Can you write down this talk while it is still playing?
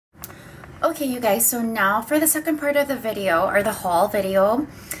Okay, you guys, so now for the second part of the video, or the haul video,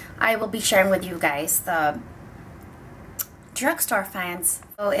 I will be sharing with you guys the drugstore finds.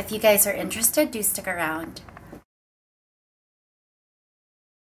 So if you guys are interested, do stick around.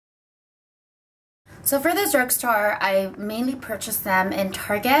 So for the drugstore, I mainly purchased them in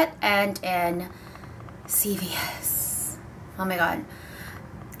Target and in CVS. Oh my god.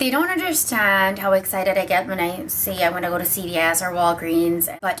 They don't understand how excited I get when I say I want to go to CVS or Walgreens,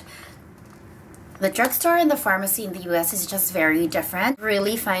 but the drugstore and the pharmacy in the US is just very different.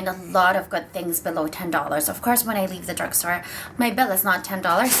 Really find a lot of good things below $10. Of course, when I leave the drugstore, my bill is not $10,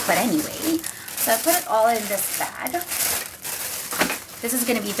 but anyway. So I put it all in this bag. This is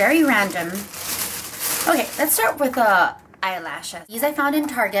going to be very random. Okay, let's start with the eyelashes. These I found in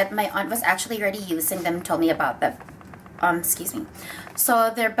Target. My aunt was actually already using them, told me about them. Excuse me. So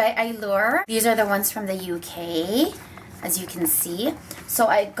they're by Eyelure. These are the ones from the UK, as you can see. So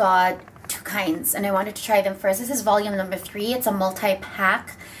I got two kinds and I wanted to try them first. This is volume number 3. It's a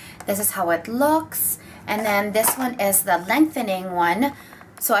multi-pack. This is how it looks. And then this one is the lengthening one.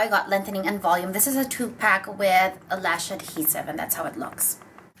 So I got lengthening and volume. This is a 2-pack with a lash adhesive, and that's how it looks.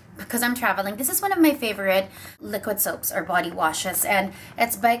 Because I'm traveling, this is one of my favorite liquid soaps or body washes, and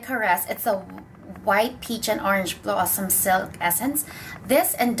it's by Caress. It's a white peach and orange blossom silk essence.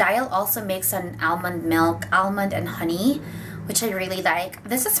 This and Dial also makes an almond milk, almond and honey, which I really like.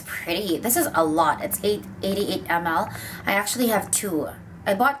 This is pretty. This is a lot. It's 88 ml. I actually have 2.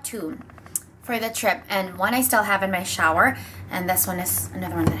 I bought 2 for the trip, and one I still have in my shower, and this one is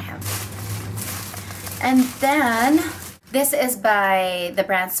another one that I have. And then this is by the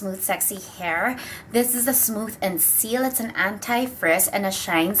brand Smooth Sexy Hair. This is a Smooth and Seal. It's an anti-frizz and a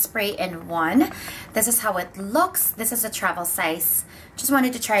shine spray in one. This is how it looks. This is a travel size. Just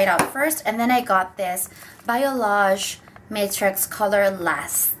wanted to try it out first. And then I got this Biolage Matrix Color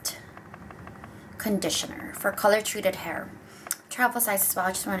Last Conditioner for color treated hair. Travel size as well.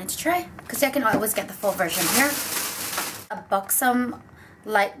 I just wanted to try because I can always get the full version here. A Buxom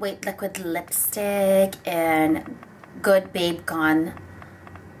lightweight liquid lipstick in Good Babe Gone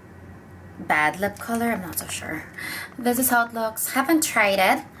Bad Lip Color. I'm not so sure. This is how it looks. Haven't tried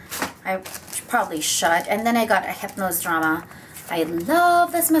it. I probably should. And then I got a Hypnose Drama. I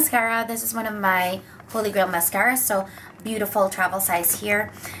love this mascara. This is one of my Holy Grail mascaras. So beautiful travel size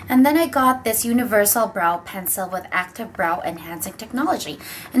here. And then I got this Universal Brow Pencil with Active Brow Enhancing Technology.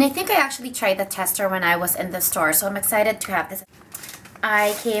 And I think I actually tried the tester when I was in the store. So I'm excited to have this.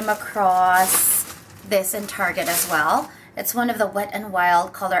 I came across this in Target as well. It's one of the Wet n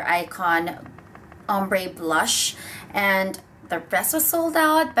Wild Color Icon Ombre Blush, and the rest was sold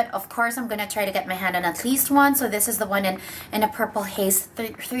out, but of course I'm gonna try to get my hand on at least one. So this is the one in a purple haze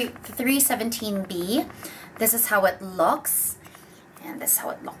 317B. This is how it looks, and this is how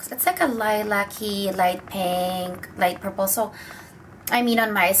it looks. It's like a lilac-y, light pink, light purple. So I mean,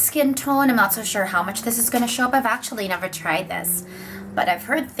 on my skin tone, I'm not so sure how much this is gonna show up. I've actually never tried this, but I've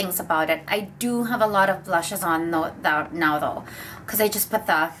heard things about it. I do have a lot of blushes on now though, because I just put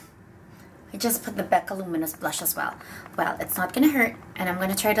the Becca Luminous blush as well. Well, it's not gonna hurt, and I'm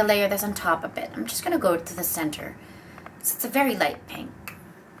gonna try to layer this on top a bit. I'm just gonna go to the center. So it's a very light pink.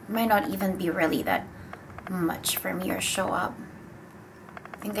 It might not even be really that much for me or show up.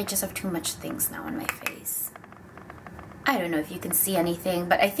 I think I just have too much things now on my face. I don't know if you can see anything,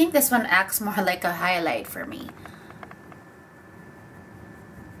 but I think this one acts more like a highlight for me.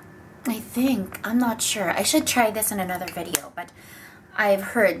 I think. I'm not sure. I should try this in another video, but I've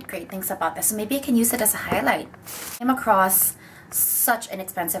heard great things about this. So maybe I can use it as a highlight. I came across such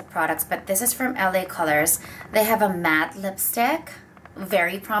inexpensive products, but this is from LA Colors. They have a matte lipstick,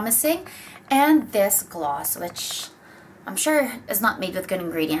 very promising, and this gloss, which I'm sure is not made with good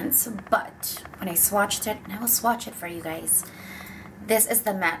ingredients, but when I swatched it, and I will swatch it for you guys, this is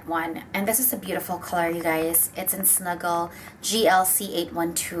the matte one, and this is a beautiful color, you guys. It's in Snuggle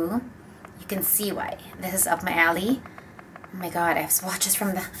GLC812. You can see why. This is up my alley. Oh my god, I have swatches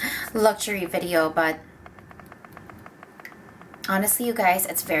from the luxury video, but honestly, you guys,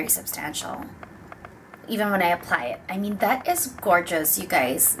 it's very substantial. Even when I apply it. I mean, that is gorgeous, you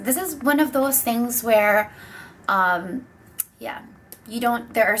guys. This is one of those things where, yeah,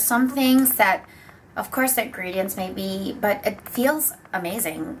 there are some things that, of course, the ingredients may be, but it feels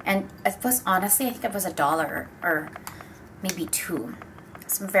amazing. And it was, honestly, I think it was $1 or maybe $2.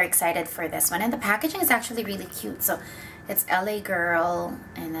 So I'm very excited for this one. And the packaging is actually really cute. So it's LA Girl,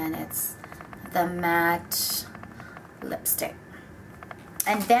 and then it's the matte lipstick.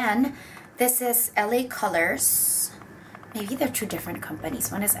 And then this is LA Colors. Maybe they're two different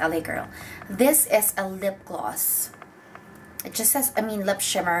companies. One is LA Girl. This is a lip gloss. It just says, lip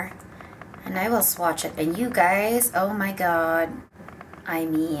shimmer. And I will swatch it. And you guys, oh my god. I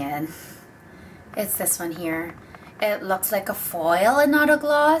mean, it's this one here. It looks like a foil and not a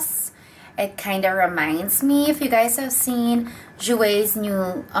gloss. It kind of reminds me, if you guys have seen Jouer's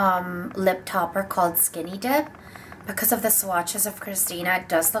new lip topper called Skinny Dip. Because of the swatches of Christina, it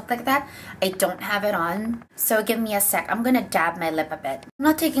does look like that. I don't have it on. So give me a sec. I'm going to dab my lip a bit. I'm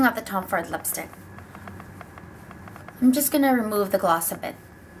not taking out the Tom Ford lipstick. I'm just going to remove the gloss a bit.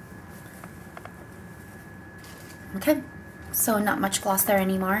 Okay. So not much gloss there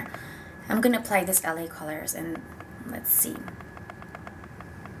anymore. I'm going to apply this LA Colors and let's see.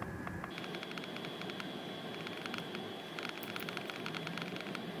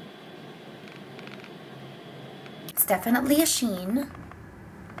 It's definitely a sheen.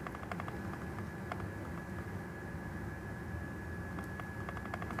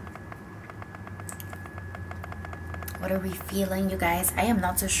 What are we feeling, you guys? I am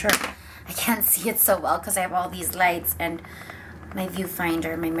not so sure. I can't see it so well because I have all these lights and my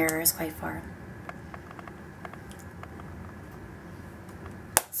viewfinder, my mirror is quite far.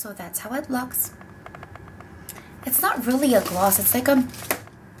 So that's how it looks. It's not really a gloss. It's like a...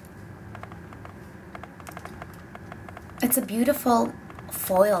 It's a beautiful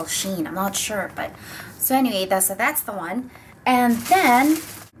foil sheen. I'm not sure, but... So anyway, that's the one. And then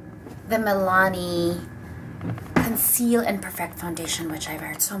the Milani Conceal and Perfect Foundation, which I've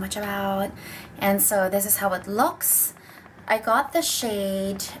heard so much about. And so this is how it looks. I got the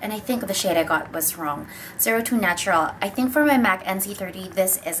shade, and I think the shade I got was wrong. 02 Natural. I think for my MAC NC30,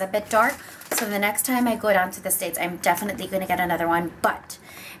 this is a bit dark. So the next time I go down to the States, I'm definitely going to get another one. But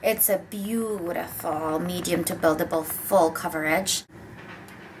it's a beautiful medium to buildable full coverage.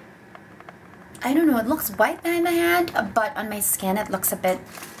 I don't know, it looks white behind the hand, but on my skin it looks a bit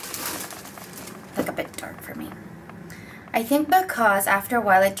dark for me. I think because after a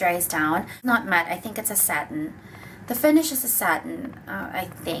while it dries down. Not matte, I think it's a satin. The finish is a satin, I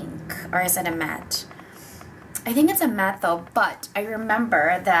think, or is it a matte? I think it's a matte though, but I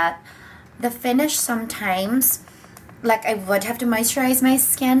remember that the finish sometimes, like I would have to moisturize my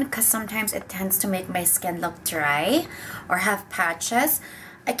skin because sometimes it tends to make my skin look dry or have patches.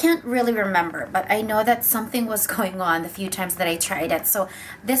 I can't really remember, but I know that something was going on the few times that I tried it. So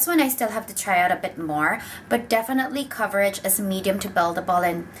this one I still have to try out a bit more, but definitely coverage is medium to buildable,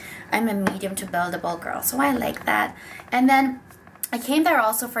 and I'm a medium to buildable girl, so I like that. And then I came there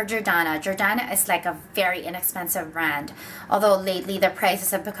also for Jordana. Jordana is like a very inexpensive brand, although lately the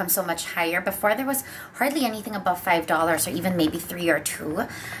prices have become so much higher. Before there was hardly anything above $5 or even maybe $3 or $2.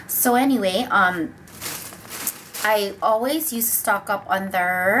 So anyway, I always used to stock up on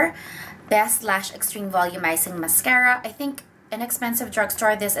their Best Lash Extreme Volumizing Mascara. I think inexpensive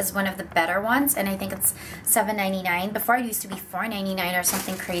drugstore, this is one of the better ones, and I think it's $7.99. Before it used to be $4.99 or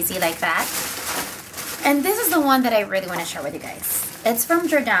something crazy like that. And this is the one that I really want to share with you guys. It's from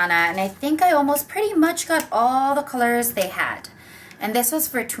Jordana, and I think I almost pretty much got all the colors they had. And this was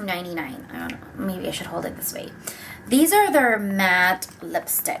for $2.99. I don't know, maybe I should hold it this way. These are their matte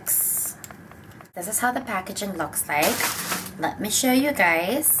lipsticks. This is how the packaging looks like. Let me show you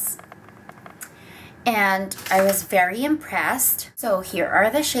guys. And I was very impressed. So here are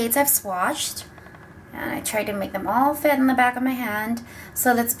the shades I've swatched. And I tried to make them all fit in the back of my hand.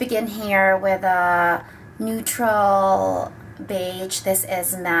 So let's begin here with a neutral beige. This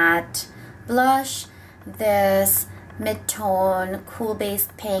is matte blush. This mid-tone cool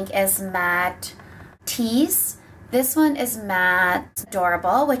based pink is matte Tease. This one is matte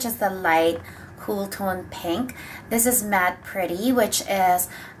Adorable, which is the light cool tone pink. This is matte Pretty, which is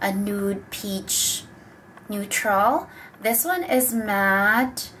a nude peach neutral. This one is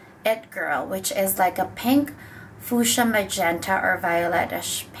matte It Girl, which is like a pink fuchsia magenta or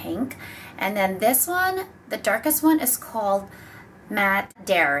violetish pink. And then this one, the darkest one, is called Matte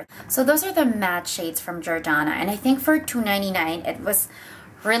Dare. So those are the matte shades from Jordana, and I think for $2.99 it was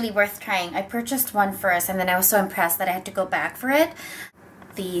really worth trying. I purchased one first and then I was so impressed that I had to go back for it.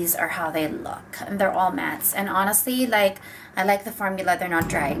 These are how they look, and they're all mattes, and honestly, like, I like the formula, they're not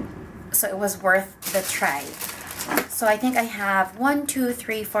dry, so it was worth the try. So I think I have 1, 2,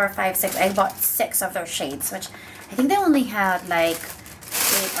 3, 4, 5, 6. I bought 6 of those shades, which I think they only had like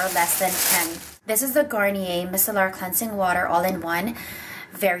 8 or less than 10. This is the Garnier Micellar Cleansing Water All-in-One.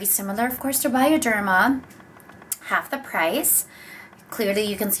 Very similar, of course, to Bioderma. Half the price. Clearly,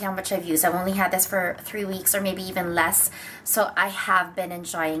 you can see how much I've used. I've only had this for 3 weeks or maybe even less. So I have been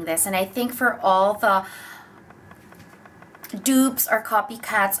enjoying this. And I think for all the dupes or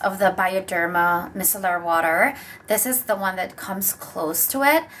copycats of the Bioderma Micellar Water, this is the one that comes close to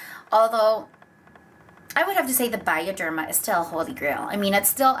it. Although I would have to say the Bioderma is still holy grail. I mean, it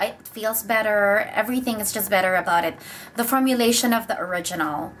feels better. Everything is just better about it. The formulation of the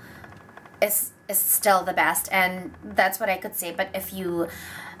original is still the best, and that's what I could say. But if you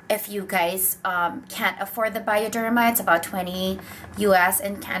guys can't afford the Bioderma, it's about 20 US.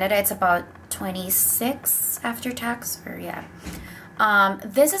 In Canada, it's about 26 after tax, or yeah.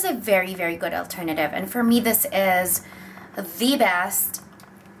 This is a very, very good alternative, and for me, this is the best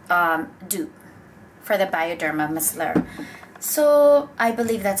dupe for the Bioderma Micellar. So I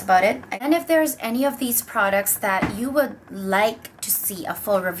believe that's about it. And if there's any of these products that you would like to see a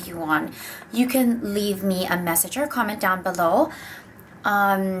full review on, you can leave me a message or comment down below.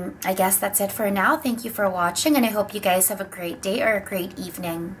 I guess that's it for now. Thank you for watching, and I hope you guys have a great day or a great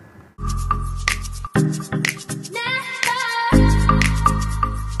evening.